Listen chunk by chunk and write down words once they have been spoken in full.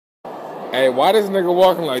Hey, why this nigga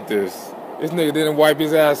walking like this? This nigga didn't wipe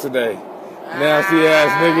his ass today. Nasty ass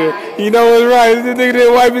nigga. He know what's right. This nigga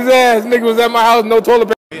didn't wipe his ass. Nigga was at my house, no toilet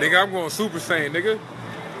paper. Nigga, I'm going Super Saiyan, nigga.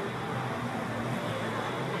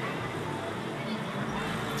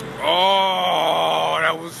 Oh,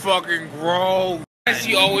 that was fucking gross.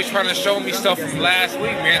 She always trying to show me stuff from last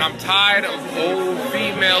week, man. I'm tired of old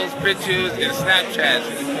females' pictures and Snapchats.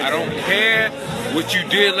 I don't care what you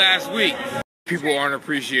did last week. People aren't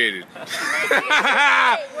appreciated.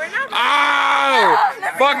 Oh,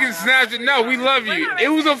 fucking Snapchat. No, we love you. It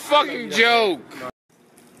was a fucking joke.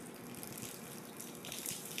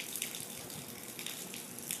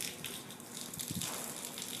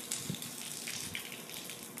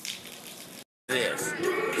 This.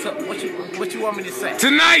 So what you want me to say?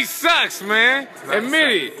 Tonight sucks, man. Admit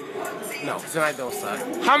it. No, tonight don't suck.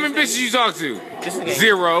 How many bitches you talk to? Just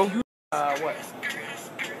 0. What?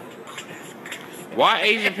 Why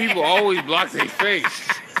Asian people always block their face?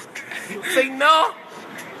 Say no.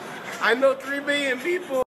 I know 3 billion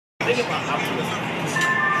people. Think about optimism. This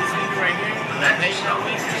nigga right here, that nation of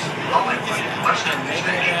me, you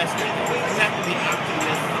have to be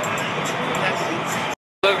optimistic. You have to be.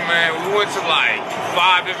 Look, man, we went to like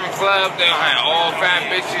 5 different clubs that had all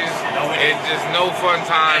fat bitches and just no fun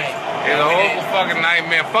times. It's a horrible fucking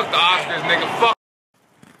nightmare. Fuck the Oscars, nigga. Fuck.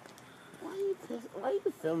 Why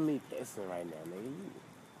you filming me pissing right now, nigga?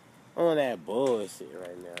 You on that bullshit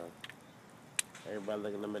right now. Everybody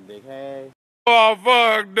looking at my dick, hey. Oh,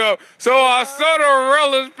 fucked up. So I saw the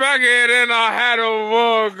Rella's packet and I had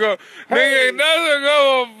a fuck up. Nigga, it doesn't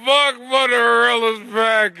go a fuck for the Rella's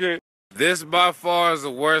packet. This by far is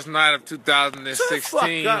the worst night of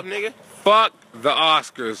 2016. Fuck up, nigga. Fuck the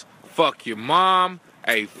Oscars. Fuck your mom.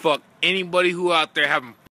 Hey, fuck anybody who out there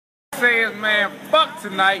having saying, man, fuck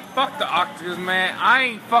tonight. Fuck the Oscars, man. I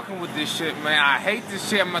ain't fucking with this shit, man. I hate this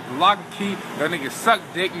shit. I'm at the lock and key. That nigga suck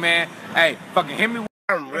dick, man. Hey, fucking hit me.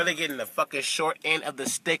 I'm really getting the fucking short end of the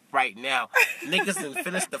stick right now. Niggas done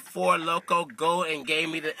finished the 4 Loco Gold and gave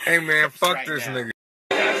me the. Hey, man, fuck right this now. nigga.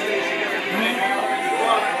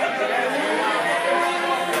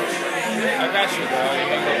 I got you,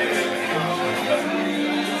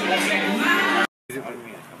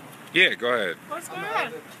 dog. Yeah, go ahead. What's going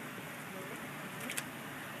on?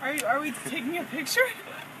 Are we taking a picture?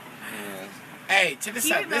 Hey, check this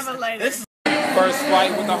out. This is First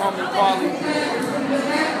fight with the homie Paulie.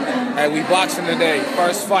 Hey, we boxing today.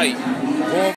 First fight. Boom.